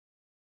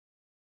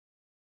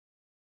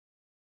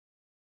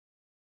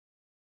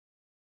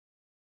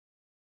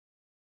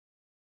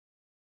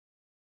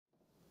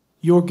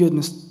your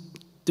goodness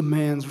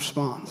demands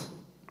response.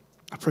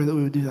 I pray that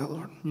we would do that,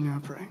 Lord. I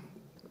pray.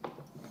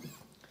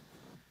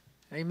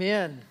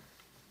 Amen.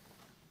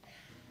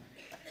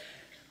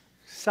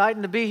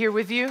 Exciting to be here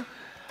with you.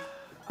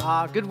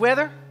 Good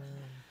weather.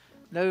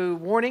 No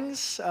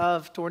warnings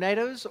of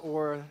tornadoes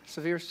or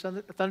severe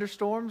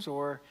thunderstorms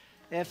or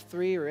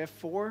F3 or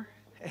F4.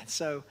 And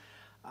so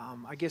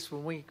I guess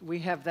when we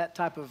have that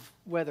type of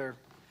weather,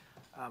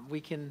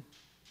 we can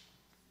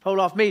hold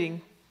off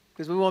meeting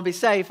because we want to be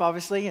safe,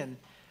 obviously. And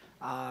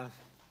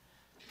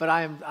but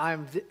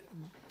I'm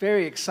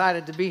very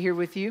excited to be here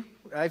with you.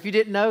 If you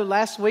didn't know,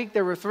 last week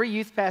there were 3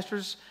 youth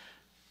pastors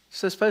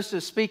supposed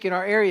to speak in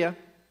our area.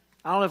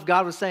 I don't know if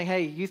God was saying,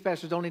 hey, youth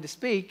pastors don't need to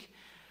speak,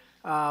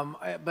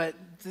 but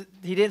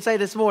he didn't say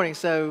this morning.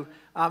 So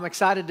I'm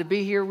excited to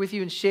be here with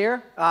you and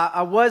share.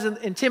 I was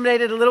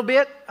intimidated a little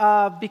bit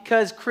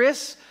because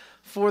Chris,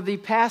 for the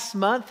past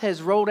month,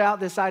 has rolled out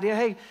this idea,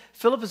 hey,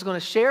 Philip is going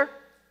to share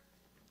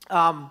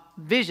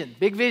vision,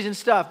 big vision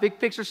stuff, big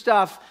picture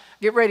stuff.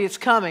 Get ready, it's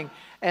coming.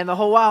 And the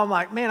whole while I'm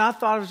like, man, I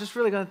thought I was just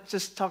really going to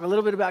just talk a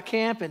little bit about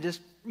camp and just,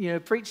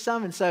 preach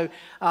some. And so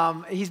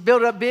he's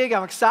built it up big.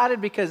 I'm excited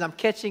because I'm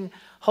catching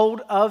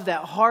hold of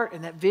that heart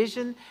and that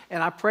vision.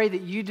 And I pray that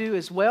you do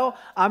as well.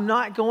 I'm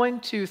going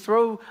to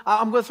throw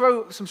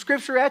some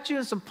scripture at you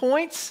and some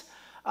points,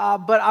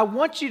 but I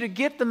want you to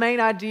get the main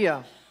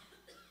idea.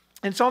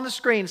 And it's on the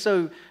screen,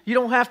 so you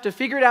don't have to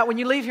figure it out when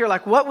you leave here.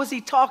 Like, what was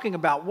he talking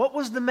about? What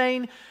was the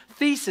main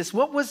thesis?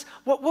 What was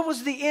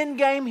the end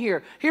game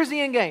here? Here's the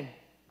end game.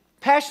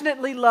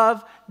 Passionately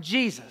love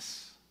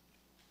Jesus.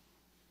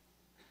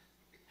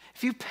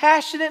 If you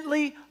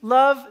passionately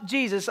love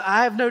Jesus,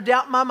 I have no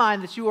doubt in my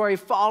mind that you are a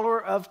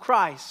follower of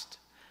Christ.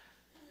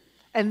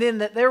 And then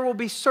that there will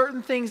be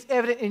certain things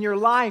evident in your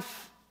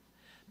life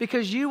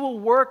because you will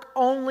work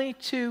only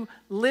to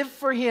live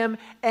for Him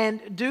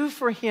and do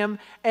for Him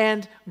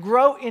and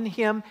grow in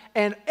Him,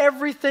 and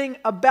everything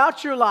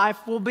about your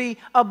life will be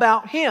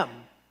about Him.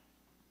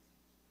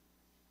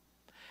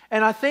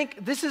 And I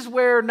think this is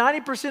where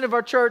 90% of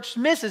our church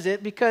misses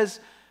it because,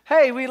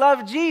 hey, we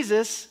love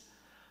Jesus,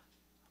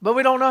 but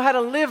we don't know how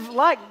to live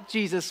like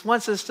Jesus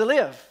wants us to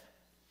live.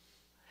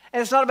 And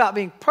it's not about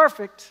being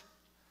perfect,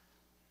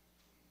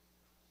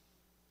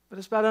 but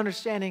it's about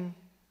understanding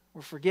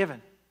we're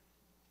forgiven.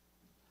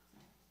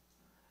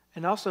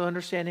 And also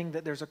understanding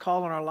that there's a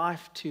call in our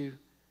life to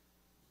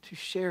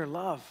share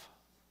love,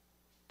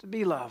 to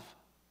be love.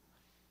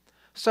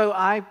 So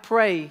I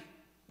pray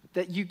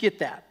that you get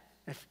that.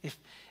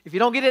 If you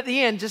don't get it at the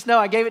end, just know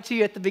I gave it to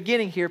you at the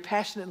beginning here.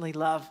 Passionately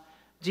love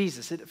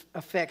Jesus. It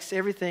affects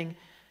everything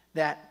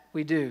that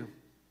we do.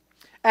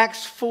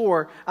 Acts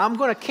 4, I'm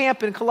going to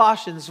camp in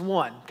Colossians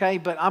 1, okay?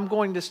 But I'm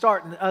going to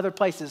start in other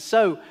places.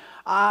 So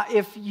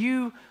if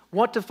you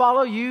want to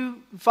follow,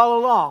 you follow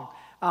along.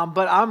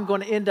 But I'm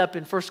going to end up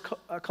in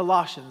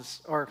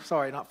Colossians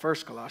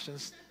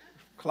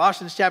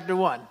chapter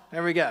 1.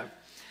 There we go.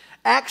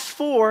 Acts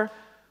 4,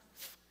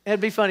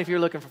 it'd be funny if you're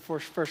looking for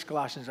First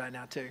Colossians right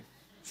now too.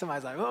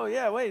 Somebody's like, oh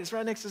yeah, wait, it's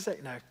right next to the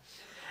second. No.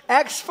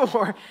 Acts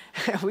 4,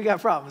 we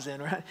got problems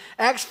then, right?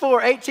 Acts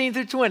 4, 18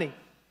 through 20.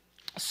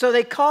 So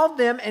they called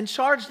them and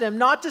charged them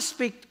not to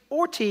speak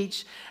or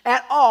teach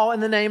at all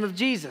in the name of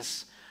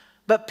Jesus.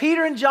 But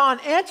Peter and John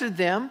answered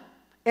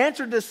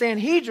the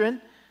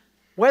Sanhedrin,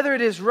 whether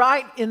it is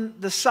right in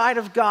the sight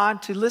of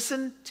God to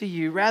listen to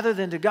you rather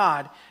than to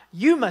God,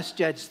 you must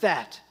judge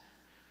that.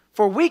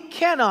 For we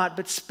cannot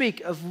but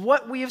speak of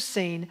what we have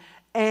seen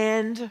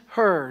and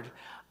heard.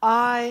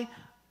 I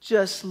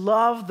just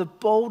love the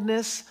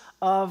boldness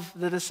of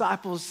the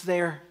disciples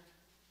there,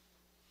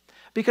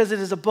 because it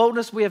is a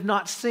boldness we have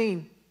not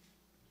seen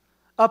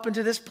up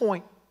until this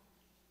point.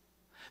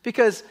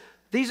 Because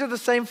these are the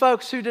same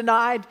folks who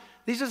denied,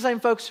 these are the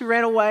same folks who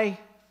ran away.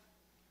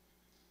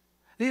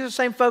 These are the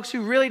same folks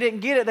who really didn't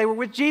get it. They were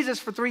with Jesus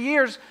for 3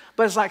 years,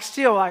 but it's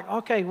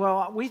okay,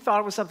 well, we thought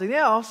it was something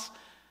else.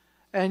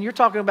 And you're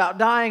talking about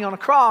dying on a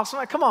cross. I'm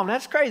like, come on,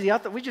 that's crazy. I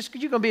thought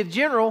you're going to be a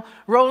general,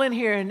 roll in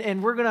here,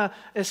 and we're going to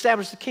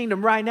establish the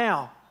kingdom right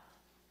now.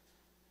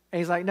 And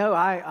he's like, no,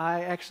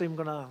 I actually am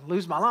going to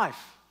lose my life.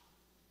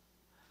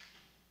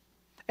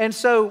 And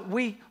so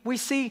we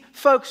see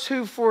folks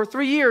who for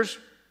 3 years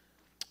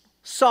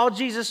saw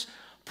Jesus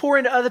pour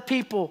into other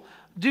people,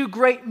 do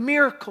great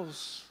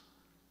miracles,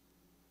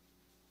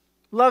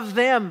 love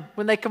them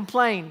when they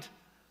complained.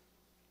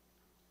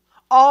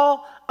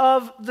 All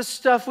of the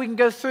stuff we can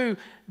go through,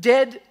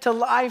 dead to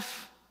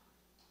life,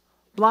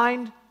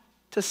 blind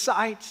to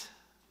sight,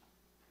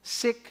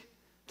 sick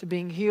to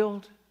being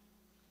healed.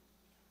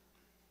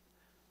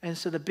 And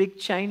so the big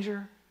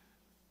changer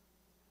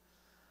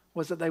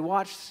was that they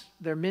watched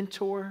their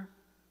mentor,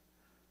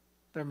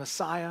 their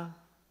Messiah,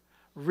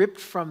 ripped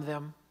from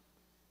them,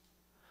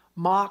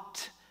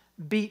 mocked,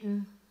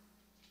 beaten,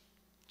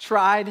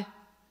 tried,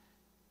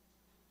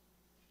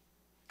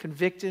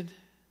 convicted,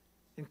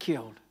 and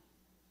killed.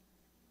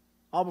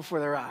 All before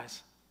their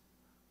eyes.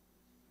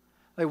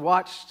 They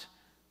watched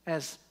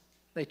as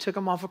they took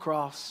him off a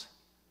cross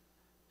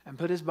and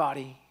put his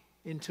body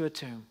into a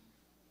tomb.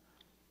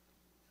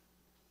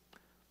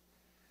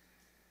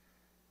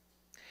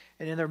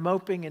 and in their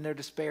moping and their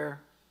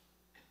despair,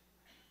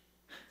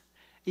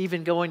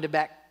 even going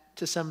back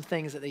to some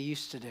things that they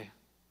used to do,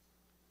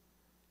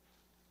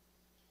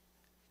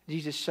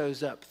 Jesus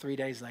shows up 3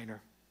 days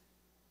later,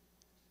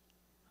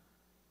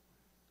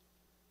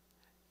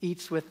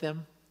 eats with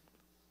them,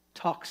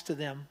 talks to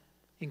them,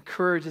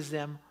 encourages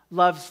them,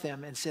 loves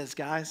them, and says,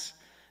 guys,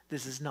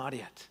 this is not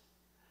it.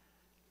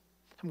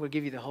 I'm going to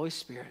give you the Holy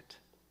Spirit,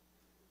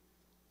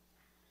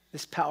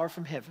 this power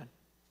from heaven,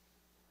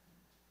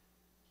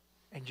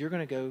 and you're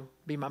going to go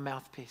be my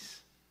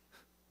mouthpiece.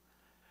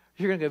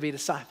 You're going to go be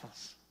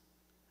disciples.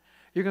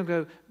 You're going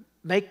to go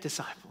make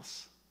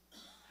disciples.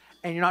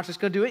 And you're not just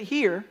going to do it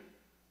here,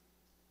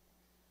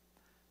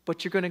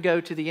 but you're going to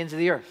go to the ends of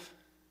the earth.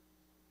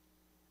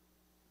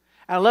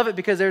 And I love it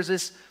because there's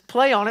this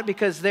play on it,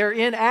 because they're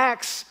in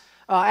Acts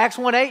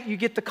 1:8, you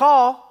get the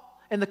call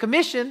and the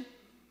commission.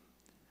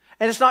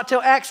 And it's not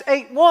till Acts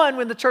 8:1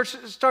 when the church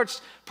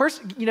starts,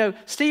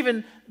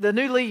 Stephen, the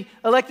newly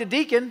elected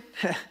deacon,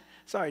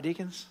 sorry,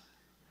 deacons.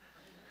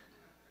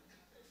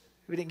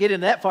 We didn't get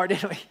into that part,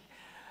 did we?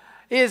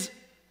 Is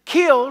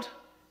killed.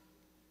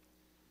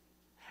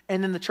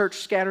 And then the church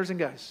scatters and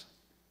goes.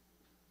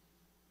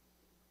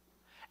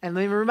 And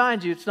let me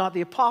remind you, it's not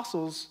the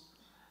apostles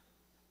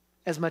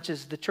as much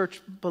as the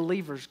church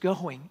believers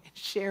going and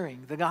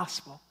sharing the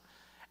gospel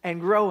and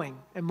growing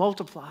and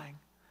multiplying.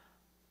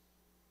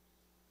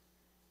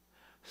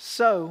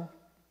 So,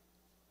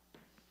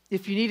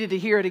 if you needed to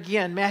hear it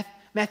again,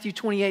 Matthew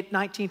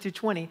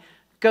 28:19-20,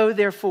 go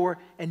therefore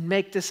and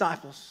make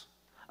disciples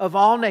of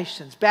all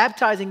nations,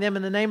 baptizing them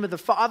in the name of the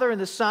Father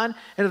and the Son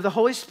and of the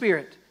Holy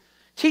Spirit,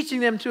 teaching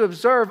them to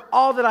observe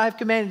all that I have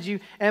commanded you,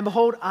 and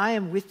behold, I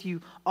am with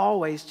you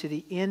always to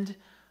the end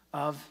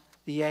of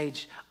the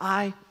age.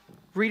 I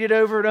read it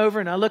over and over,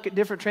 and I look at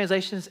different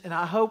translations, and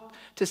I hope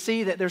to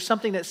see that there's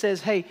something that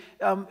says, hey,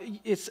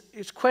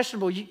 it's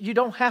questionable. You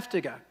don't have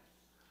to go.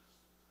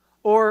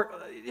 Or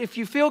if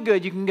you feel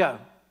good, you can go.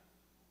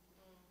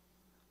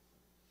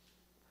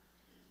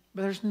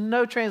 But there's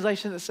no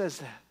translation that says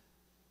that.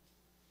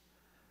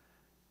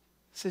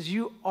 It says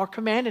you are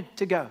commanded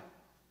to go.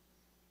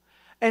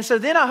 And so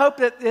then I hope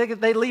that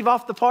they leave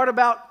off the part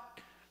about,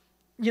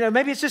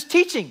 maybe it's just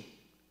teaching.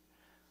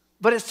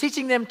 But it's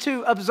teaching them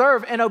to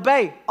observe and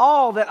obey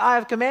all that I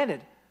have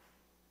commanded.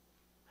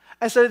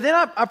 And so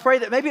then I pray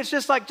that maybe it's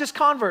just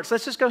converts.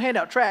 Let's just go hand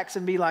out tracts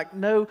and be like,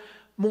 no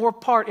more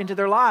part into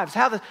their lives.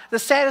 How the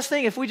saddest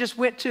thing if we just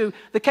went to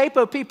the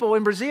Capo people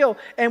in Brazil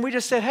and we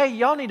just said, hey,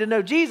 y'all need to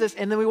know Jesus,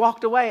 and then we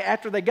walked away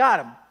after they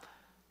got him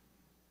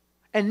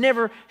and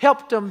never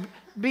helped them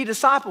be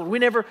discipled. We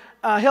never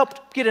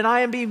helped get an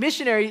IMB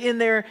missionary in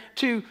there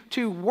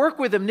to work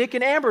with them, Nick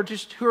and Amber,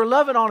 just who are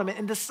loving on them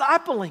and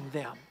discipling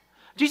them.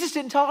 Jesus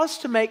didn't tell us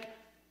to make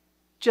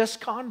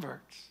just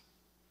converts.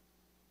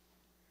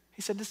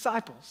 He said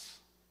disciples.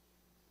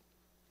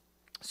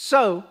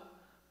 So,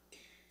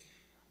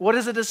 what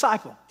is a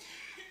disciple?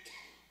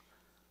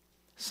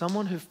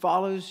 Someone who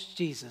follows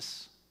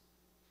Jesus.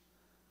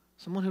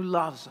 Someone who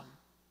loves him.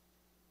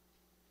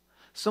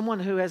 Someone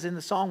who, as in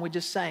the song we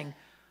just sang,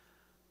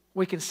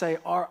 we can say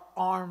our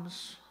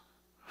arms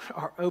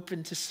are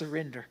open to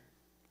surrender.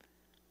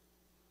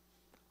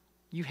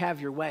 You have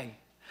your way.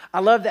 I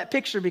love that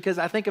picture because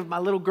I think of my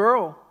little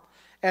girl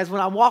as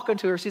when I walk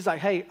into her, she's like,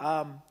 hey,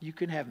 you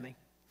can have me.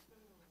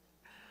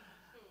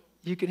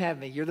 You can have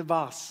me. You're the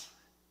boss.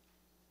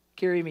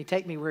 Carry me.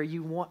 Take me where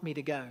you want me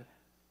to go.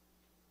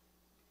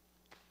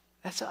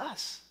 That's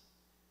us.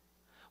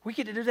 We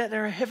get to do that to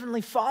our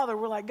Heavenly Father.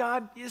 We're like,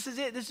 God, this is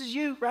it. This is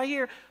you right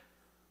here.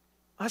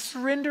 I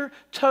surrender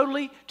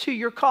totally to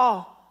your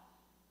call.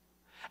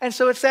 And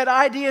so it's that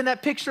idea and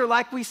that picture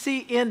like we see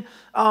in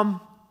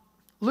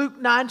Luke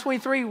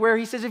 9:23, where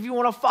he says, if you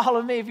want to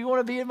follow me, if you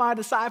want to be my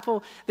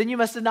disciple, then you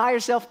must deny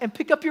yourself and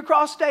pick up your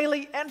cross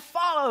daily and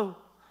follow.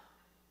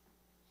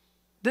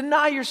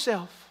 Deny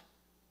yourself.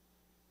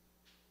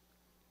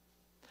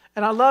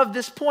 And I love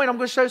this point. I'm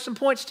going to show some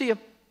points to you.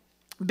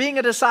 Being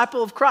a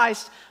disciple of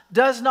Christ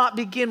does not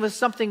begin with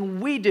something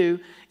we do.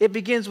 It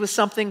begins with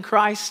something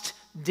Christ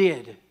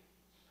did.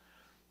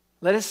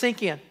 Let it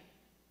sink in.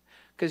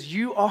 Because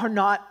you are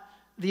not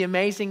the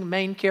amazing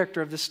main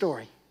character of the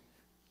story.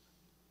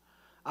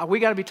 We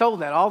got to be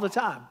told that all the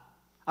time.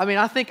 I mean,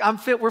 I think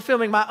we're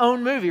filming my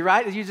own movie,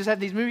 right? You just have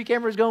these movie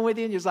cameras going with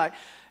you, and you're just like,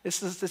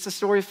 it's a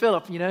story of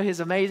Philip, his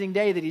amazing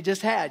day that he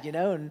just had,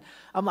 and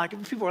I'm like,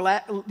 people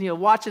are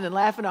watching and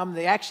laughing. I'm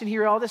the action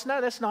hero, all this.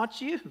 No, that's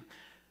not you.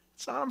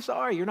 It's not. I'm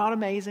sorry. You're not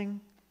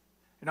amazing.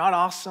 You're not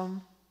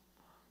awesome.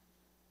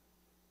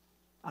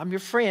 I'm your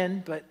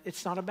friend, but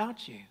it's not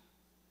about you.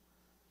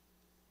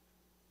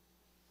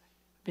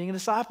 Being a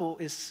disciple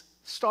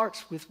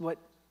starts with what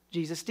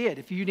Jesus did.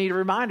 If you need a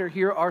reminder,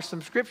 here are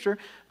some scripture.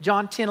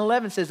 John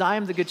 10:11 says, I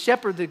am the good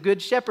shepherd. The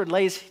good shepherd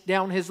lays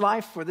down his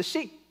life for the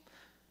sheep.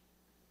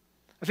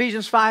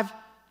 Ephesians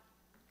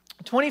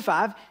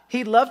 5:25,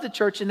 he loved the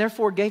church and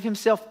therefore gave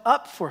himself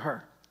up for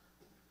her.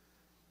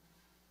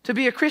 To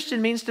be a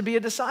Christian means to be a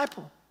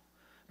disciple.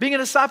 Being a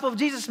disciple of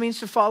Jesus means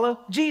to follow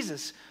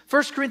Jesus.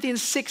 1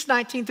 Corinthians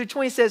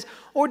 6:19-20 says,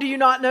 or do you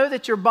not know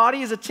that your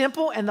body is a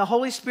temple and the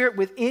Holy Spirit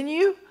within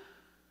you,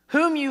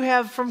 whom you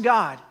have from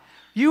God?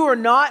 You are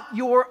not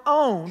your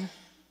own.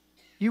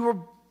 You were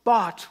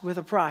bought with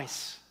a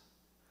price.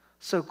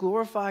 So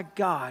glorify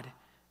God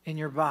in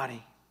your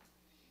body.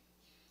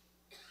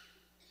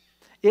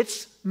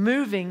 It's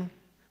moving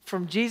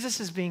from Jesus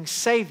as being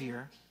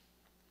Savior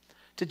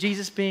to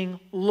Jesus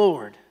being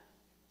Lord.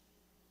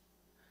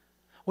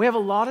 We have a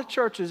lot of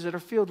churches that are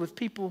filled with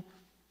people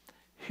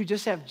who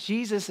just have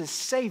Jesus as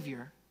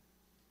Savior.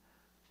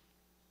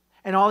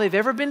 And all they've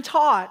ever been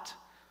taught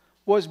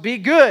was be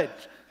good,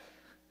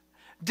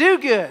 do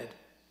good,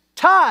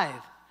 tithe,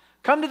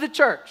 come to the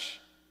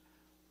church,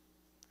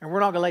 and we're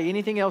not going to lay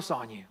anything else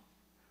on you.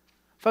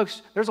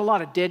 Folks, there's a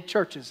lot of dead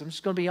churches, I'm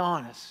just going to be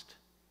honest,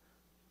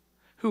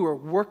 who are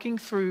working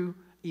through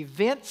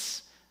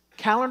events,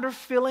 calendar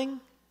filling,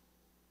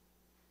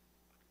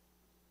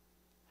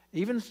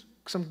 even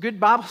some good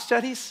Bible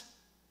studies,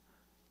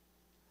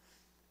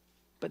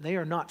 but they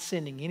are not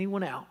sending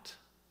anyone out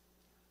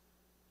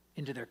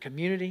into their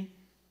community,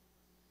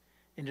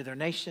 into their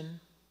nation,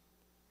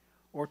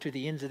 or to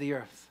the ends of the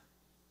earth.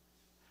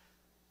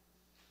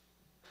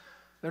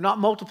 They're not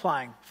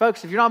multiplying.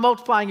 Folks, if you're not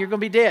multiplying, you're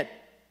going to be dead.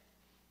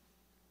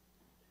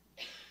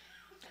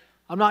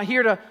 I'm not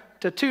here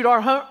to toot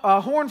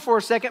our horn for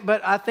a second,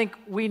 but I think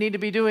we need to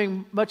be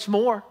doing much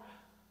more.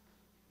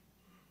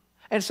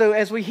 And so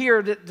as we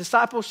hear that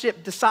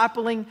discipleship,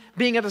 discipling,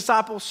 being a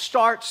disciple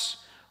starts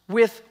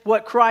with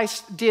what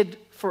Christ did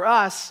for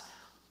us,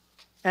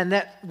 and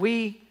that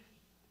we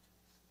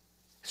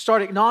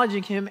start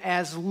acknowledging Him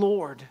as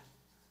Lord,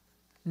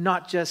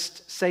 not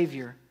just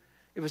Savior.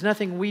 It was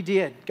nothing we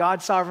did.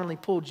 God sovereignly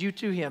pulled you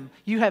to Him.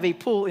 You have a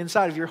pull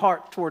inside of your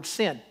heart towards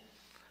sin.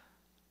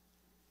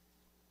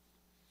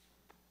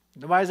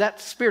 Nobody's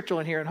that spiritual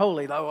in here and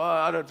holy.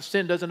 Like,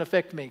 sin doesn't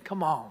affect me.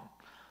 Come on.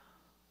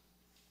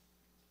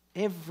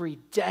 Every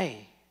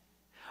day.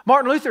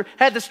 Martin Luther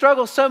had to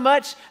struggle so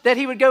much that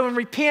he would go and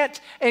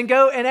repent and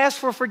go and ask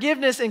for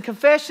forgiveness and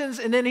confessions,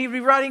 and then he'd be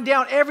writing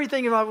down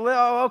everything and like,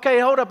 well, okay,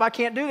 hold up, I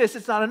can't do this.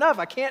 It's not enough.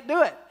 I can't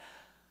do it.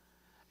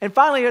 And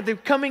finally, they're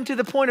coming to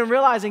the point of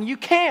realizing you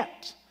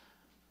can't.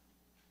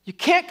 You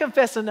can't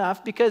confess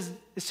enough, because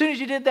as soon as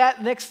you did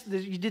that,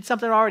 you did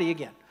something already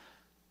again.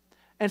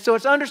 And so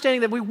it's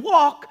understanding that we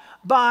walk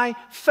by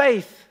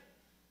faith.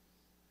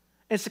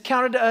 It's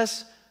accounted to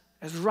us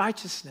as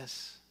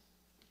righteousness,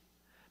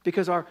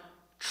 because our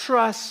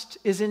trust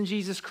is in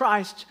Jesus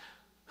Christ,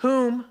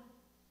 whom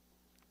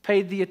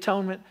paid the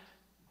atonement,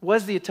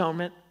 was the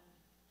atonement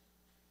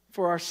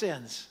for our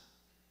sins,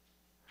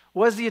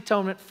 was the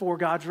atonement for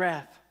God's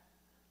wrath.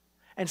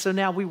 And so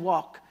now we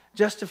walk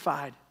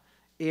justified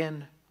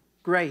in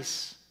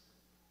grace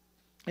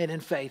and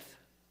in faith.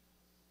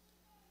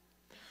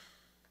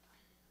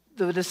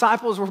 The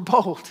disciples were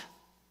bold.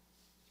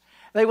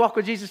 They walked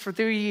with Jesus for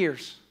 3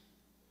 years.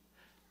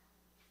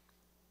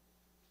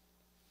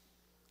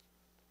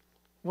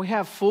 We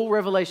have full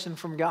revelation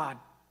from God.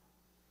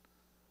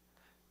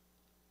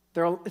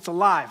 It's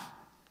alive.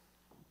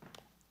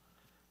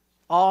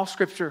 All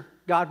Scripture,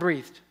 God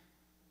breathed.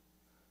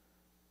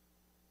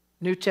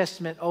 New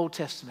Testament, Old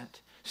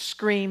Testament.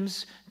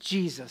 Screams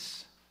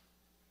Jesus.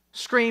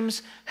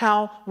 Screams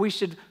how we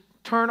should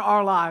turn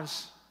our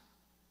lives.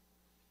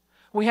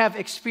 We have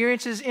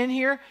experiences in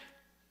here.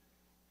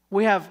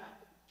 We have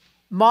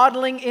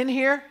modeling in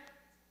here.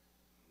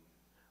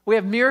 We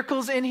have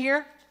miracles in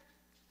here.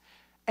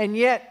 And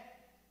yet,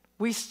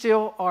 we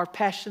still are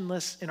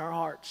passionless in our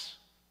hearts.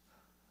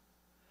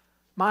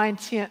 My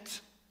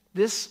intent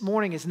this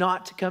morning is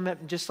not to come up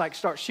and just like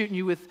start shooting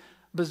you with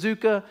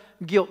bazooka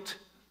guilt.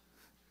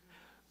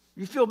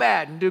 You feel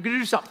bad and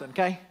do something,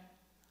 okay?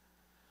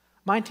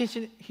 My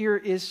intention here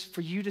is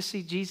for you to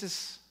see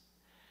Jesus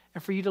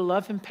and for you to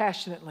love Him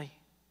passionately.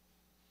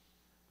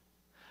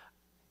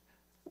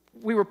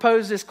 We were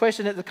posed this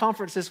question at the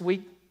conference this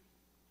week.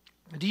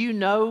 Do you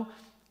know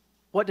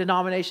what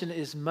denomination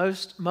is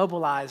most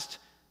mobilized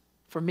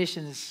for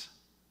missions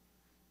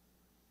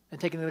and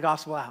taking the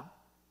gospel out?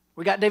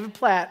 We got David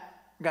Platt,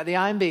 we got the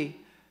IMB,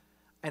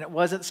 and it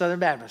wasn't Southern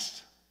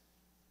Baptist.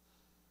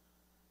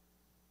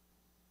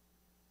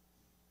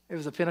 It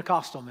was a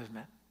Pentecostal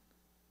movement.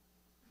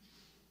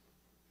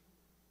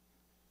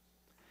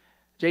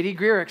 J.D.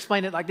 Greer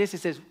explained it like this. He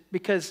says,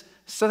 because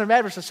Southern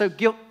Baptists are so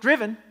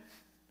guilt-driven,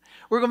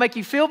 we're going to make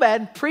you feel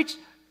bad and preach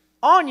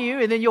on you,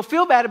 and then you'll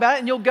feel bad about it,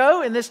 and you'll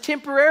go in this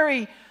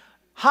temporary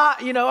high,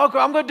 okay,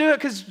 I'm going to do it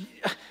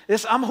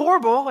because I'm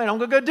horrible, and I'm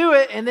going to go do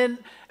it, and then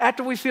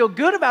after we feel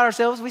good about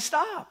ourselves, we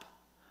stop.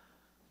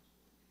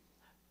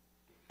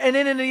 And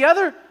then in the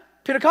other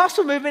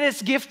Pentecostal movement,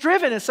 it's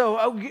gift-driven, and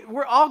so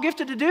we're all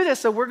gifted to do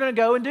this, so we're going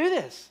to go and do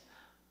this.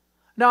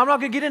 Now, I'm not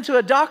going to get into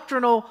a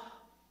doctrinal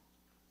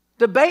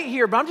debate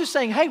here, but I'm just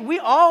saying, hey, we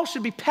all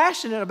should be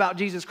passionate about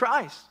Jesus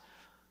Christ,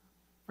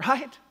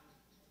 right?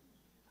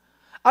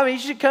 I mean, you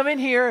should come in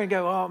here and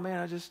go, oh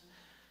man,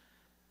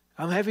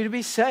 I'm happy to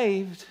be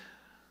saved.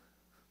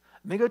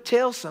 Let me go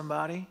tell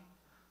somebody.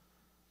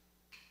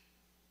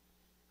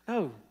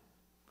 No.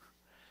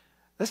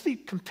 Let's be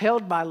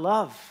compelled by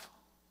love,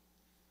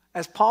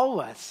 as Paul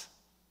was.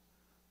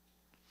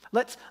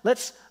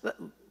 Let's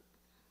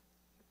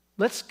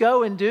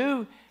go and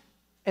do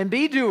and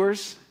be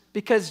doers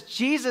because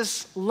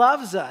Jesus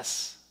loves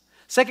us.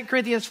 2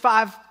 Corinthians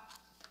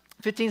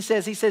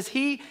 5:15 says,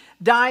 He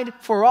died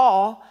for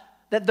all,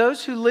 that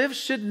those who live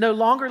should no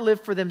longer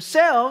live for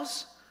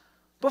themselves,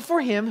 but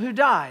for him who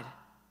died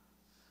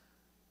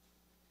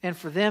and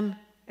for them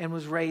and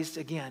was raised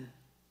again.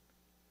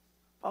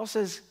 Paul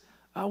says,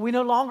 we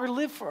no longer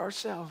live for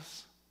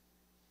ourselves,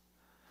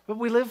 but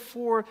we live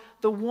for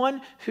the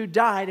one who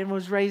died and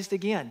was raised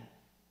again.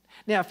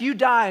 Now, if you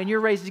die and you're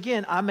raised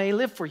again, I may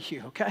live for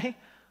you, okay?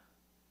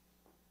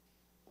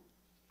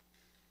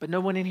 But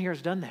no one in here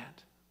has done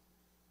that.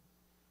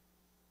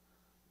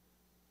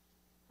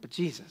 But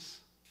Jesus.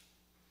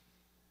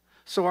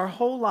 So our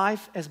whole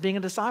life as being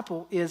a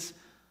disciple is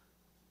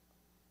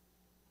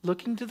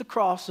looking to the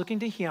cross, looking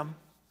to him,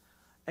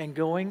 and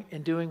going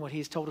and doing what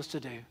he's told us to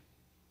do.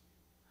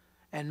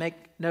 And make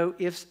no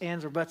ifs,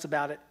 ands, or buts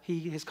about it.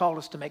 He has called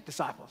us to make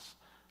disciples.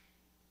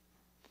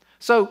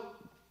 So,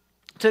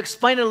 to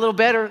explain it a little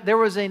better, there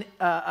was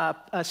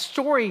a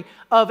story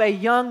of a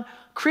young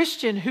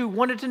Christian who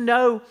wanted to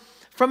know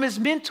from his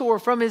mentor,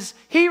 from his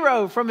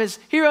hero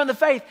in the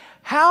faith,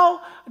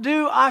 how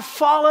do I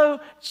follow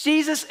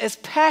Jesus as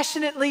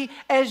passionately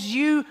as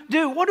you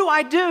do? What do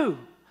I do?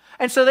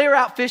 And so they were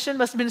out fishing,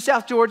 must have been in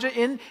South Georgia,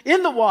 in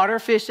the water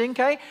fishing,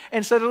 okay?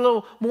 And so they're a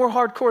little more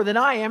hardcore than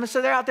I am. And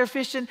so they're out there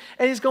fishing,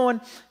 and he's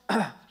going,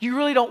 you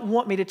really don't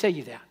want me to tell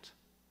you that.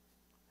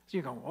 So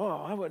you're going,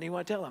 whoa, I wouldn't even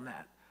want to tell him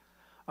that.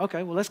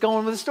 Okay, well, let's go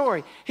on with the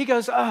story. He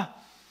goes, a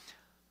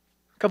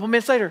couple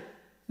minutes later,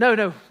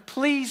 no,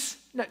 please,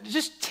 no,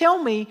 just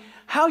tell me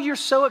how you're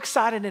so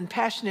excited and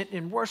passionate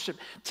in worship.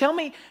 Tell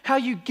me how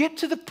you get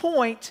to the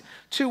point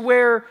to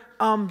where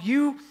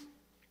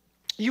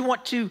you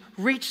want to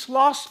reach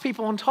lost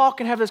people and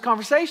talk and have those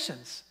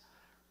conversations.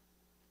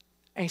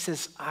 And he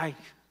says, I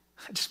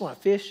just want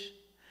to fish.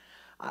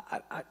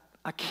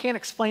 I can't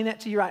explain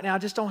that to you right now. I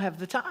just don't have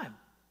the time.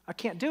 I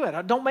can't do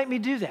it. Don't make me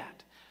do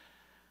that.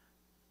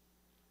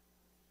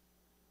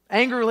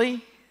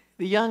 Angrily,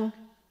 the young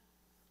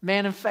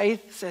man of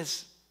faith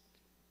says,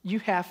 you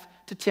have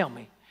to tell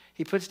me.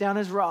 He puts down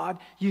his rod.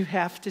 You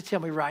have to tell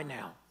me right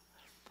now.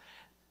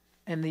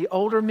 And the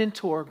older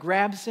mentor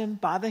grabs him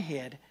by the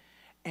head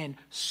and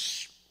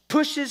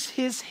pushes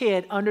his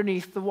head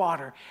underneath the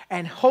water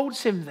and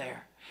holds him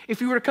there. If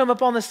you were to come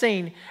up on the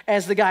scene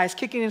as the guy is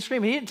kicking and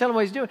screaming, he didn't tell him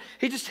what he's doing.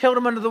 He just held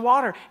him under the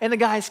water, and the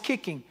guy is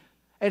kicking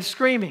and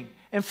screaming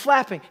and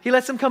flapping. He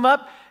lets him come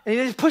up, and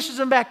he just pushes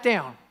him back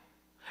down.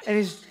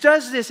 And he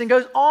does this and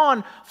goes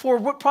on for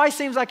what probably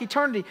seems like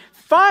eternity.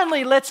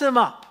 Finally lets him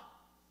up.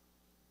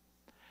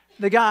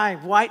 The guy,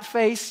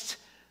 white-faced,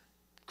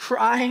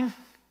 crying,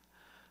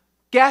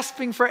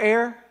 gasping for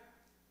air.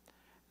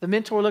 The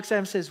mentor looks at him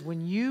and says,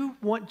 when you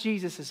want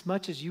Jesus as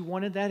much as you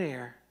wanted that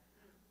air,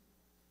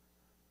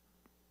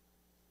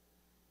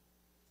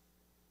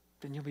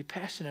 then you'll be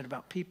passionate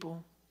about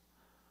people.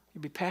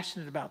 You'll be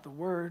passionate about the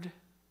word.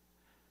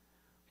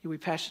 You'll be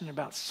passionate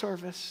about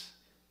service.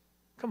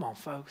 Come on,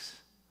 folks.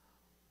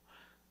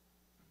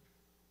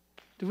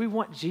 Do we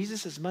want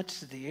Jesus as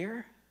much as the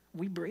air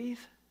we breathe?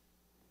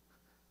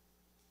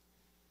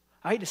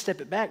 I hate to step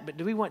it back, but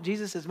do we want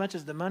Jesus as much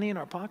as the money in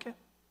our pocket?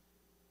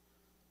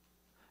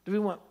 Do we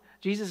want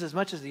Jesus as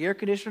much as the air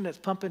conditioner that's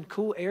pumping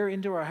cool air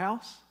into our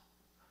house?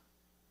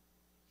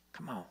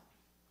 Come on.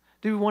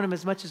 Do we want him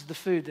as much as the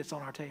food that's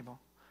on our table?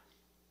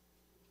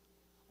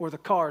 Or the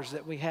cars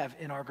that we have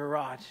in our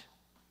garage?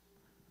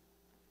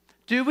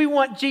 Do we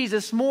want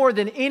Jesus more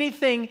than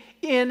anything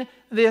in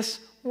this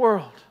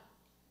world?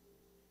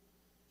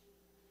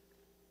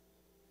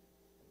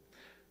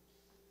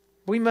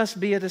 We must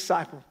be a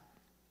disciple.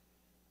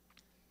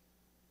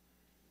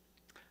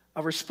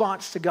 A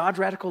response to God's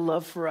radical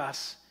love for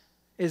us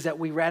is that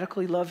we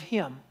radically love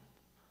him,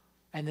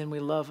 and then we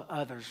love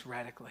others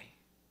radically.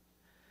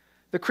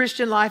 The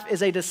Christian life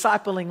is a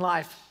discipling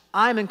life.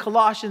 I'm in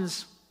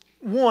Colossians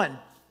 1,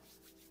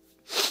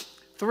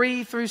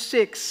 3 through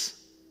 6.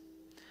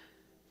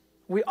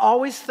 We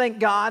always thank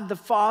God, the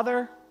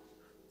Father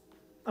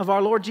of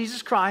our Lord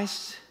Jesus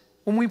Christ,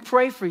 when we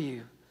pray for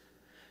you,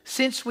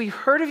 since we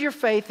heard of your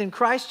faith in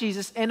Christ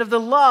Jesus and of the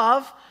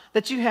love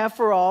that you have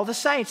for all the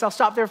saints. I'll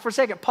stop there for a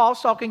second. Paul's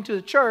talking to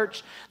the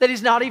church that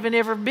he's not even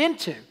ever been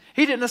to.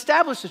 He didn't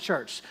establish the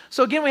church.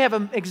 So again, we have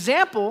an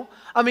example.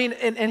 I mean,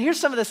 and here's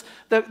some of this,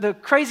 the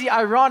crazy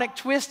ironic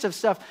twist of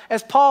stuff.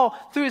 As Paul,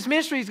 through his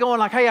ministry, he's going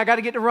like, hey, I got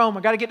to get to Rome.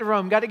 I got to get to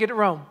Rome. Got to get to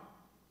Rome.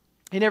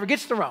 He never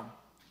gets to Rome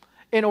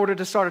in order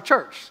to start a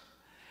church.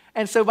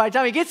 And so by the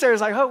time he gets there,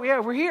 he's like, oh, yeah,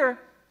 we're here.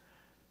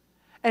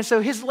 And so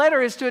his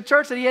letter is to a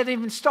church that he hadn't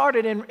even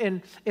started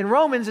in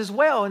Romans as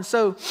well. And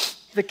so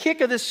the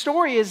kick of this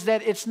story is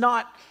that it's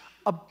not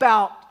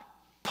about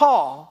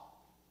Paul,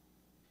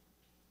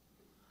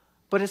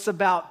 but it's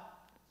about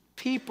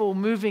people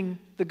moving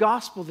the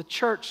gospel, the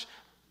church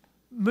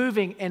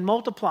moving and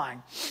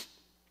multiplying.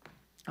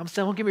 I'm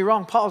saying, don't get me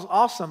wrong, Paul's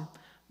awesome,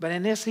 But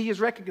in this, he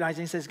is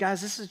recognizing, he says,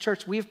 guys, this is a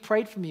church, we have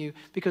prayed from you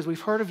because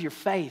we've heard of your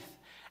faith.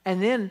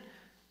 And then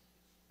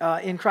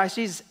in Christ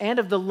Jesus, and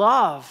of the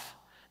love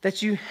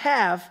that you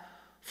have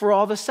for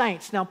all the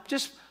saints. Now,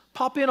 just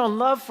pop in on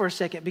love for a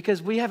second,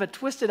 because we have a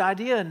twisted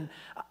idea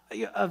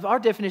of our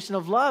definition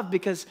of love,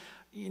 because,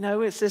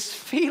 it's this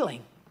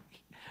feeling.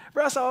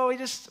 For us, we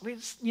just,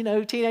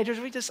 teenagers,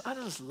 I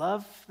just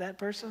love that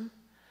person.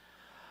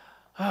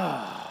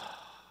 Oh,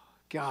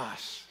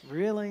 gosh,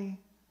 really?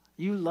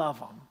 You love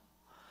them.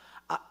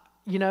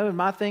 And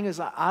my thing is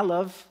I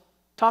love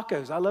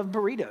tacos. I love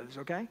burritos,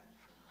 okay?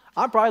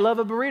 I probably love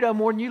a burrito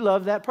more than you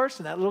love that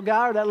person, that little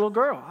guy or that little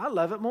girl. I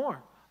love it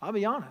more. I'll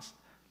be honest.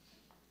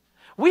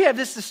 We have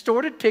this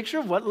distorted picture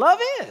of what love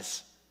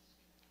is,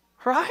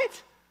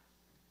 right?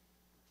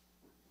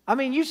 I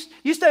mean, you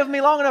stay with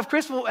me long enough,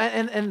 Chris,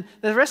 and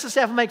the rest of the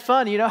staff will make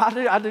fun.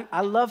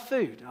 I love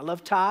food. I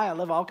love Thai. I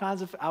love all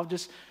kinds of.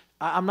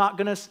 I'm not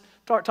going to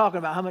start talking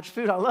about how much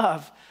food I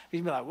love.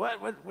 He'd be like,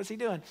 what's he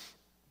doing?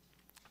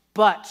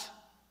 But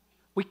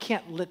we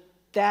can't let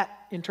that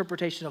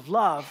interpretation of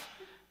love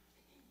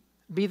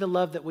be the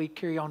love that we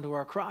carry on to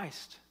our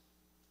Christ.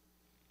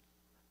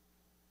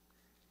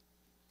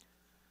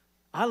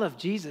 I love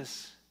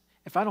Jesus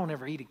if I don't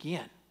ever eat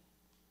again.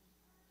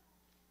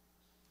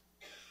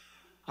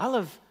 I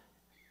love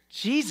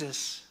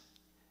Jesus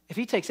if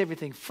he takes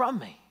everything from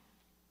me.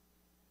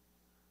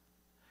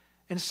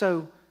 And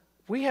so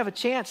we have a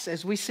chance,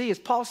 as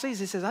Paul sees,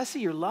 he says, I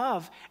see your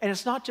love, and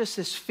it's not just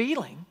this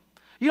feeling.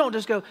 You don't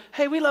just go,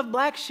 hey, we love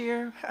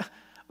Blackshear.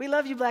 We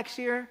love you,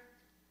 Blackshear.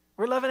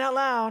 We're loving out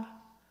loud.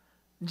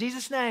 In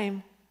Jesus'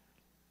 name.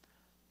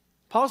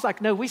 Paul's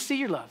like, no, we see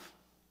your love.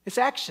 It's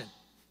action.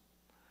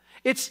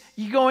 It's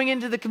you going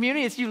into the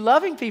community. It's you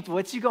loving people.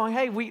 It's you going,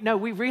 hey, we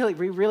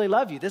really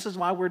love you. This is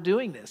why we're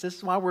doing this. This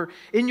is why we're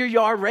in your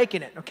yard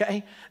raking it,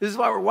 okay? This is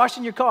why we're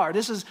washing your car.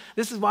 This is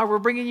why we're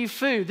bringing you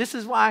food. This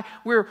is why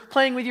we're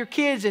playing with your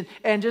kids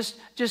and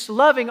just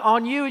loving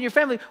on you and your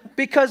family,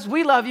 because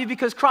we love you,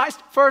 because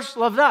Christ first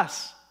loved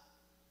us.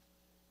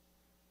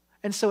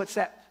 And so it's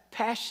that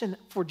passion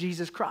for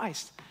Jesus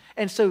Christ.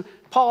 And so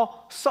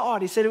Paul saw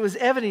it. He said it was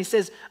evident. He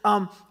says,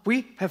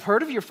 we have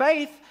heard of your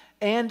faith,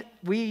 and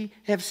we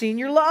have seen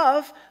your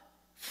love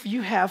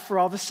you have for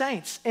all the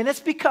saints. And it's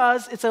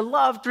because it's a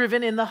love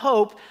driven in the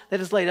hope that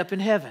is laid up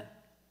in heaven.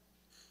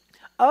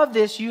 Of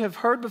this you have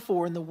heard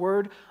before in the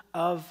word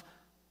of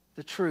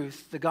the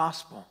truth, the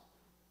gospel,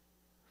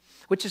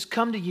 which has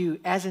come to you,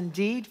 as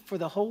indeed for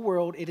the whole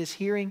world it is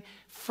hearing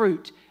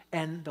fruit,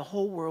 and the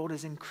whole world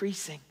is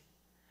increasing,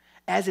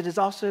 as it is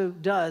also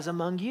does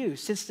among you,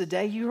 since the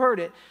day you heard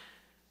it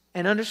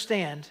and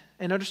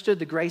understood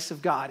the grace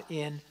of God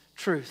in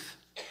truth.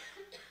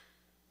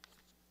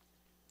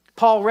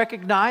 Paul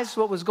recognized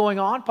what was going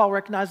on. Paul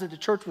recognized that the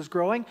church was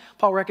growing.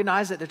 Paul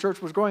recognized that the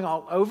church was growing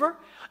all over.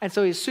 And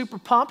so he's super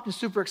pumped and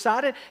super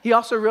excited. He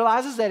also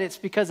realizes that it's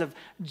because of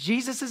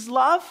Jesus'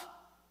 love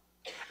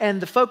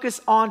and the focus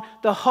on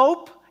the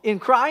hope in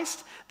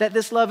Christ that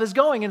this love is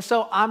going. And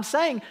so I'm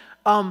saying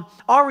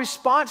our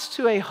response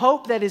to a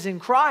hope that is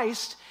in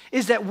Christ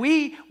is that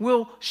we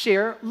will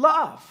share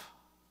love.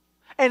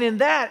 And in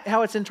that,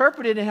 how it's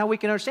interpreted and how we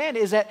can understand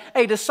is that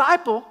a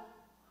disciple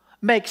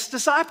makes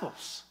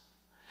disciples.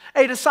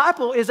 A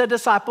disciple is a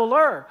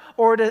discipler,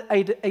 or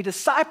a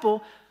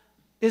disciple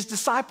is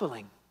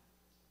discipling.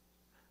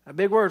 A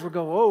big word, we're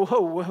going,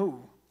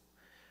 whoa.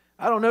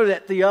 I don't know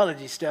that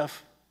theology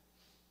stuff.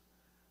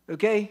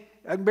 Okay?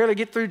 I can barely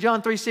get through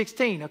John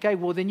 3:16. Okay,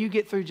 well then you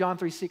get through John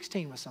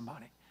 3:16 with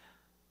somebody.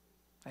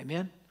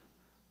 Amen?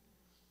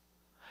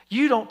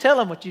 You don't tell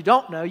them what you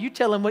don't know. You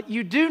tell them what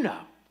you do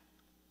know.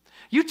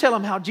 You tell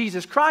them how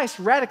Jesus Christ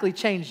radically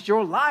changed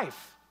your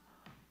life.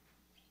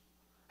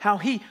 How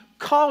he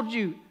called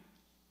you.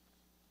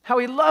 How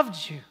he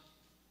loved you.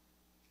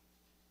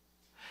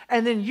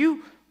 And then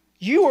you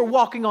are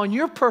walking on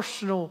your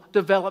personal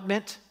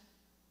development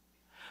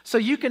so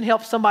you can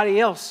help somebody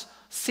else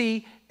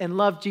see and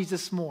love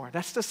Jesus more.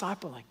 That's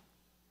discipling.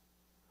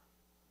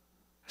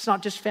 It's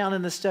not just found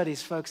in the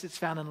studies, folks. It's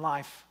found in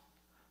life.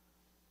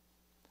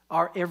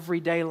 Our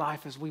everyday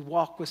life as we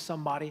walk with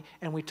somebody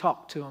and we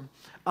talk to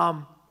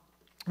them.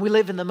 We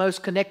live in the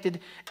most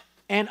connected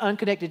and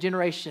unconnected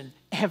generation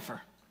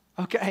ever.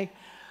 Okay?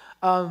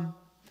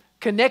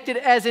 Connected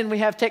as in we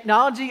have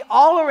technology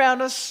all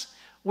around us.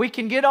 We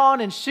can get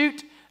on and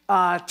shoot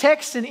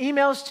texts and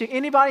emails to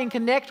anybody and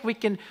connect. We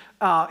can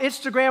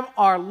Instagram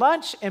our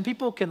lunch and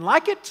people can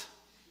like it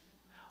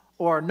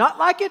or not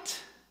like it.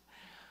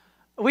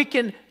 We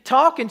can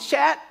talk and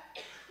chat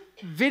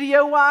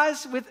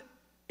video-wise with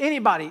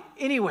anybody,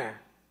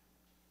 anywhere.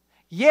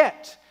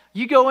 Yet,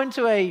 you go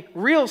into a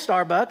real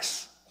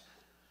Starbucks,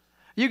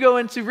 you go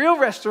into real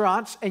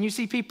restaurants, and you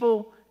see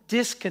people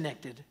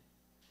disconnected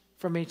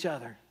from each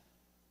other.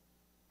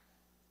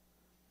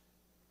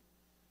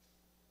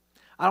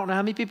 I don't know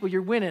how many people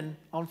you're winning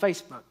on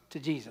Facebook to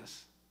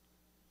Jesus.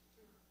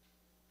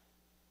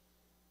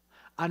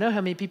 I know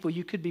how many people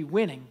you could be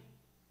winning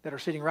that are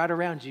sitting right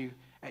around you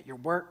at your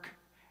work,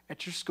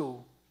 at your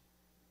school.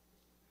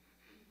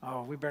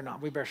 Oh, we better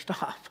not. We better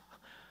stop.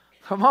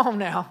 Come on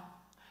now.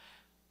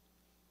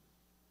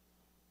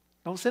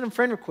 Don't send them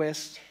friend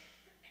requests.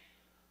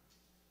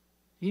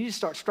 You need to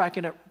start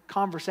striking up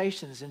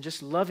conversations and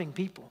just loving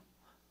people.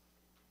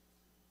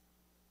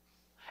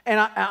 And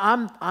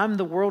I'm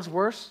the world's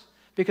worst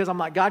because I'm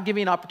like, God, give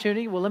me an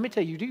opportunity. Well, let me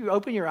tell you, do you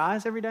open your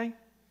eyes every day?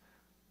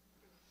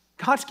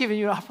 God's giving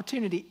you an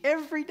opportunity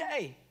every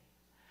day.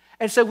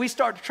 And so we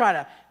start to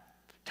try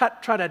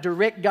to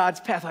direct God's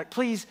path. Like,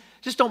 please,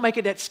 just don't make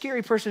it that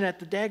scary person at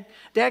the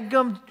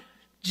dadgum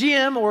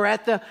gym or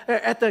at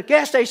the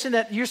gas station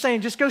that you're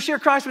saying, just go share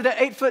Christ with that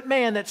 8-foot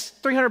man that's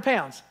 300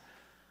 pounds.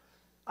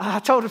 I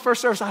told the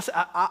first service, I said,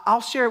 I'll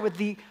share it with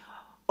the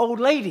old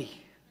lady,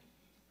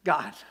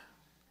 God.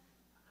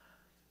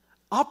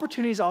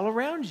 Opportunities all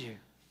around you.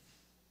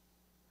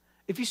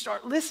 If you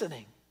start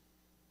listening.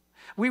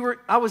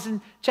 I was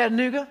in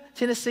Chattanooga,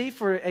 Tennessee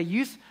for a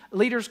youth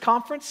leaders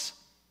conference.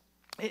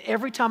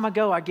 Every time I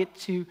go, I get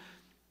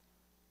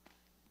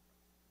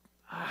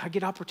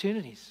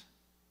opportunities.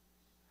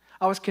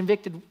 I was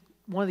convicted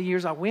one of the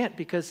years I went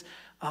because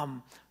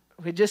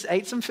we just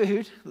ate some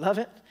food, love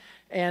it,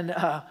 and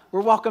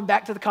we're walking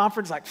back to the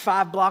conference like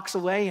 5 blocks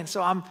away, and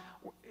so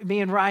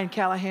me and Ryan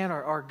Callahan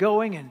are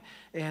going,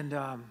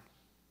 and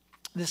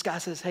this guy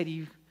says, hey,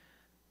 you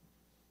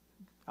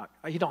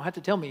don't have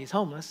to tell me he's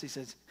homeless. He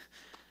says,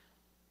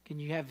 can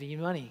you have any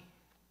money?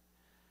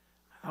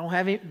 I don't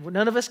have any,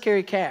 none of us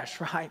carry cash,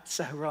 right?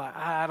 So we're like,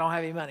 I don't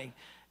have any money.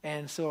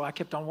 And so I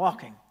kept on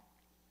walking.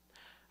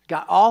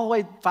 Got all the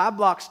way 5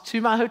 blocks to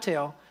my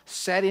hotel,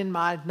 sat in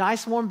my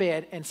nice warm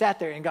bed and sat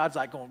there, and God's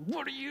like going,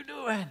 what are you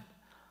doing?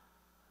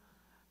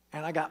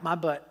 And I got my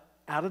butt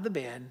out of the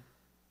bed,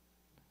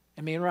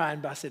 and me and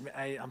Ryan, I said,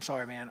 hey, I'm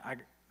sorry, man.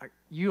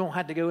 You don't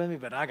have to go with me,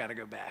 but I got to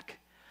go back.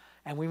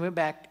 And we went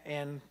back,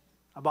 and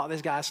I bought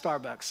this guy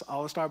Starbucks.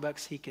 All the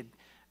Starbucks he could.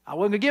 I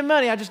wasn't going to give him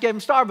money. I just gave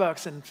him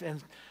Starbucks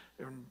and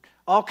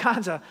all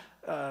kinds of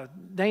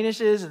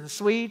Danishes and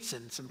sweets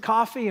and some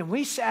coffee. And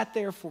we sat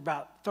there for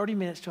about 30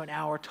 minutes to an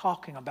hour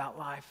talking about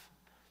life.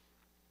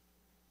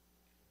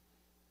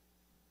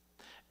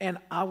 And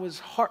I was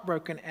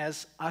heartbroken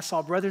as I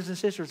saw brothers and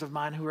sisters of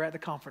mine who were at the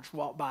conference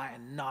walk by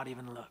and not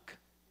even look.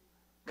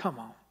 Come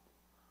on.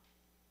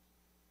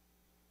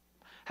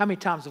 How many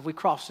times have we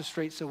crossed the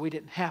street so we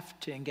didn't have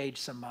to engage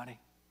somebody?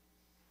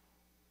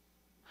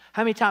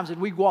 How many times did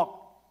we walk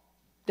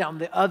down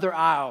the other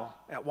aisle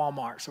at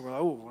Walmart? So we're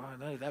like, oh, I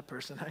know that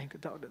person. I ain't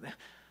going to talk to them.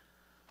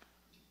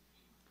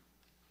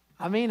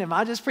 I mean, am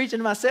I just preaching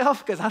to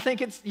myself? Because I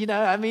think it's,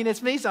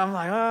 it's me. So I'm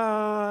like,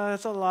 oh,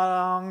 that's a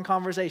long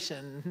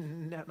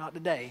conversation. Not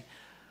today.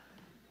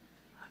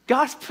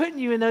 God's putting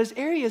you in those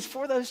areas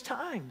for those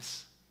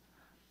times.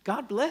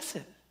 God bless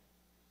it.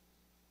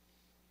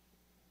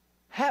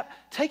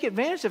 Take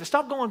advantage of it.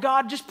 Stop going,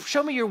 God, just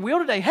show me your will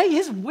today. Hey,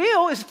 his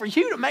will is for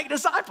you to make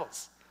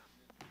disciples.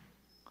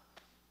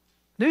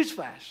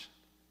 Newsflash.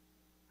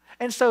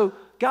 And so,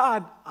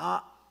 God,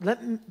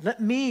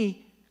 let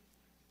me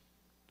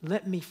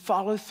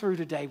follow through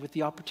today with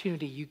the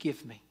opportunity you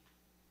give me.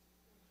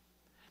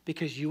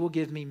 Because you will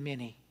give me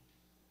many.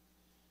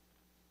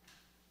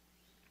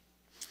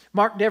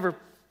 Mark Dever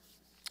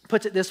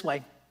puts it this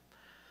way.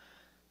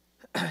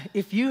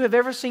 If you have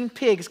ever seen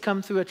pigs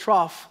come to a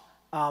trough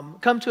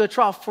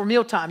for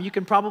mealtime, you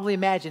can probably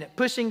imagine it.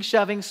 Pushing,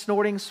 shoving,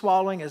 snorting,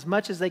 swallowing as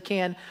much as they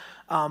can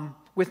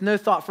with no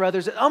thought for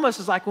others. It almost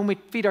is like when we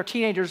feed our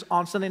teenagers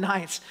on Sunday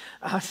nights.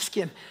 Just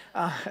kidding.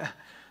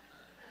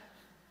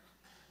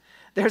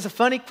 There's a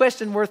funny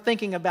question worth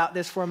thinking about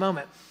this for a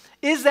moment.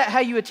 Is that how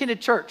you attended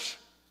church?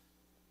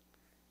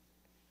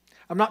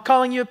 I'm not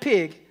calling you a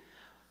pig,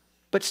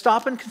 but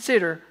stop and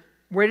consider,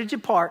 where did you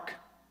park?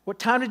 What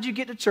time did you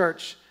get to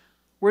church?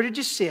 Where did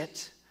you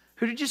sit?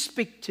 Who did you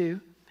speak to?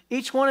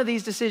 Each one of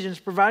these decisions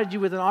provided you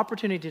with an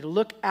opportunity to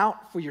look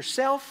out for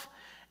yourself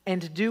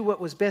and to do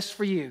what was best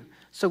for you.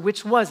 So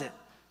which was it?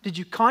 Did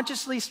you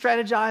consciously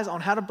strategize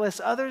on how to bless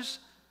others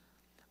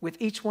with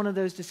each one of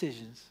those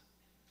decisions?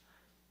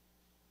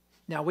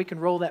 Now, we can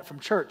roll that from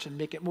church and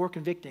make it more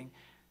convicting.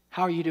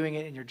 How are you doing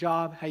it in your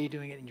job? How are you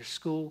doing it in your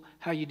school?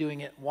 How are you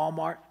doing it at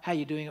Walmart? How are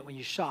you doing it when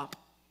you shop?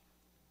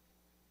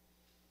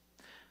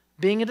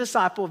 Being a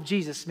disciple of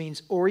Jesus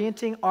means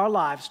orienting our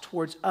lives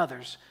towards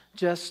others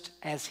just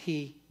as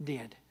he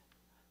did.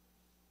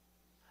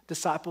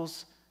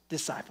 Disciples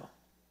disciple.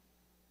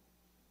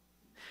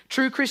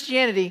 True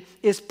Christianity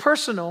is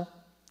personal,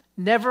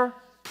 never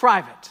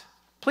private.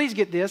 Please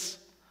get this.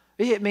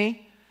 It hit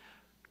me.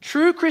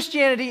 True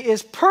Christianity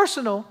is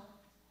personal,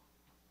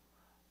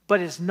 but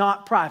it's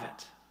not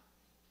private.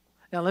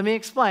 Now let me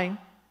explain.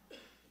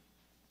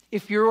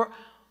 If you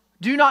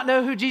do not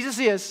know who Jesus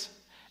is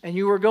and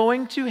you are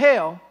going to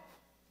hell,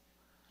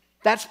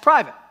 that's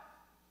private.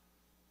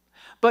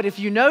 But if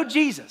you know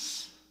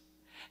Jesus,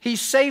 he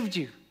saved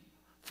you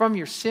from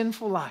your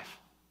sinful life.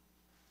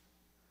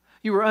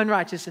 You were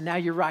unrighteous and now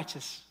you're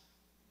righteous.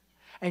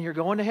 And you're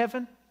going to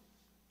heaven?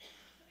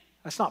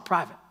 That's not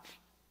private.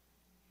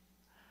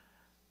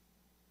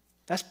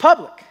 That's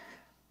public.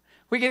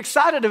 We get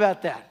excited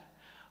about that.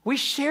 We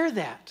share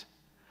that.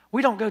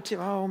 We don't go to,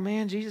 oh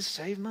man, Jesus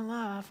saved my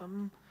life.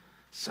 I'm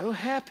so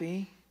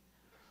happy.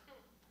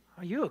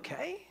 Are you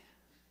okay?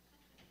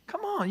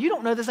 Come on, you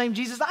don't know the same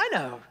Jesus I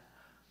know.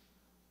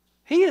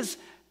 He is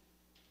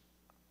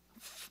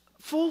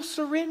full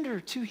surrender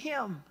to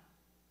him.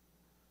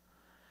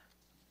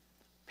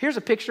 Here's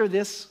a picture of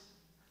this,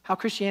 how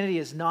Christianity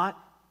is not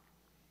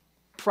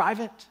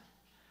private.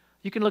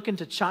 You can look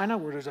into China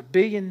where there's 1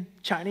 billion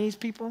Chinese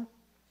people,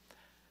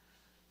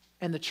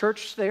 and the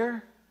church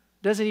there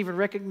doesn't even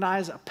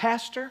recognize a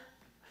pastor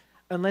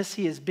unless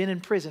he has been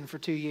in prison for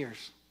 2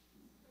 years.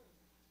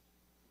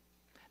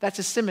 That's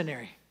a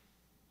seminary.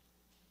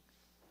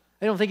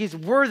 They don't think he's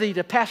worthy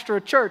to pastor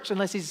a church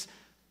unless he's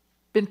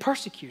been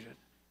persecuted.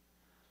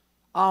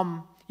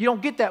 You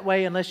don't get that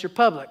way unless you're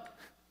public.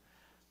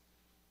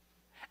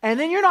 And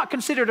then you're not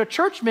considered a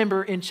church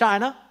member in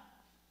China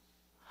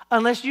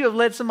unless you have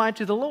led somebody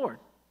to the Lord.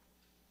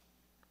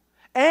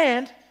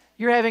 And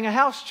you're having a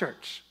house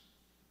church.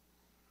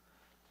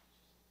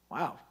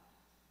 Wow.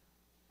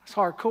 That's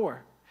hardcore.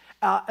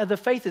 The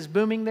faith is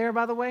booming there,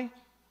 by the way.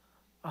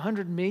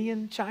 100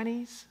 million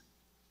Chinese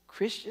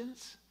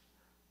Christians.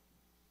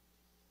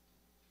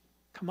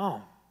 Come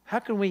on. How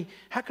can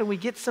we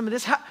get some of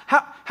this?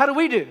 How do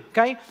we do?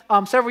 Okay.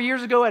 Several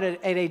years ago at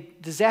a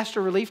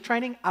disaster relief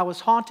training, I was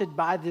haunted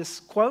by this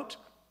quote.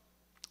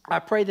 I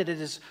pray that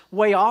it is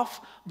way off,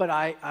 but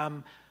I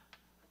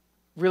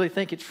really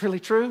think it's really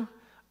true.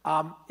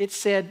 It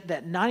said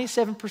that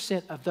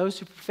 97% of those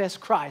who profess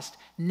Christ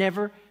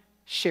never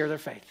share their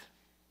faith.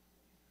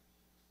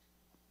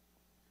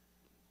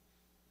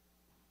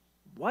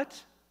 What?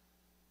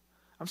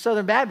 I'm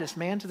Southern Baptist,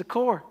 man, to the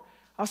core.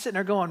 I was sitting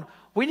there going,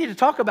 we need to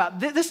talk about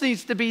this.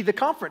 Needs to be the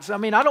conference. I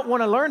mean, I don't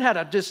want to learn how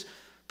to just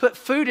put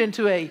food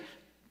into a,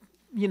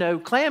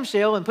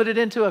 clamshell and put it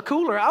into a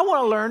cooler. I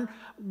want to learn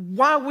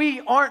why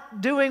we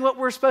aren't doing what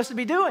we're supposed to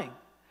be doing.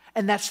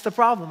 And that's the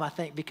problem, I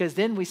think, because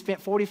then we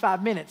spent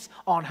 45 minutes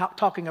on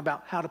talking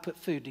about how to put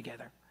food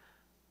together.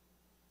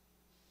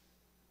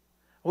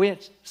 We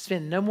didn't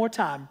spend no more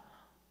time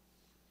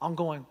on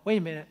going, wait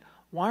a minute,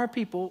 why are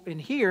people in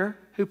here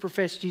who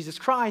profess Jesus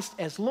Christ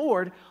as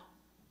Lord,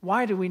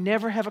 why do we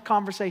never have a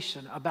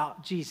conversation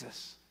about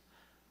Jesus?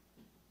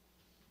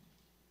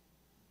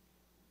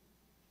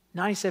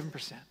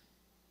 97%.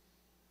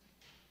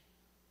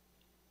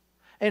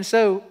 And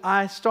so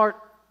I start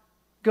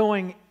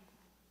going,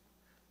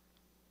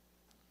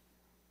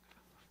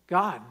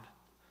 God,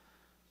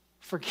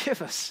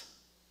 forgive us.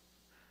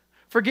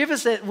 Forgive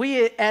us that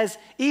we as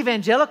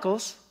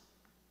evangelicals,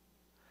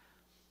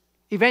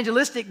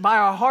 evangelistic by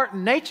our heart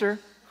and nature,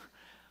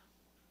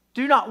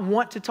 do not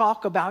want to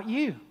talk about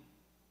you.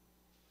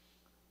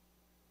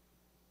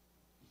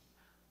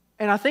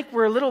 And I think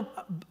we're a little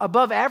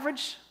above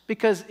average,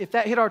 because if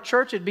that hit our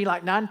church, it'd be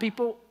like 9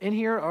 people in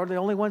here are the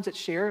only ones that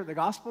share the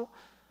gospel.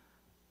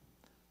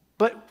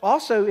 But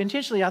also,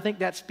 intentionally, I think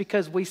that's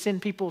because we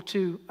send people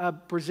to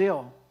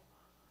Brazil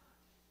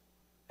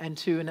and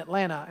to in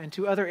Atlanta and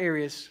to other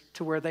areas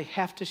to where they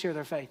have to share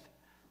their faith.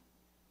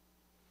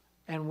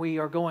 And we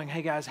are going,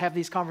 hey guys, have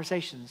these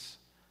conversations.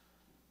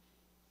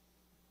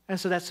 And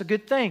so that's a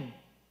good thing.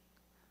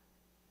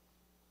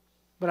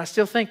 But I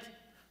still think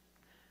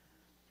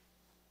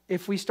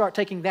if we start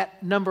taking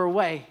that number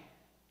away,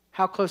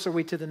 how close are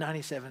we to the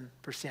 97%?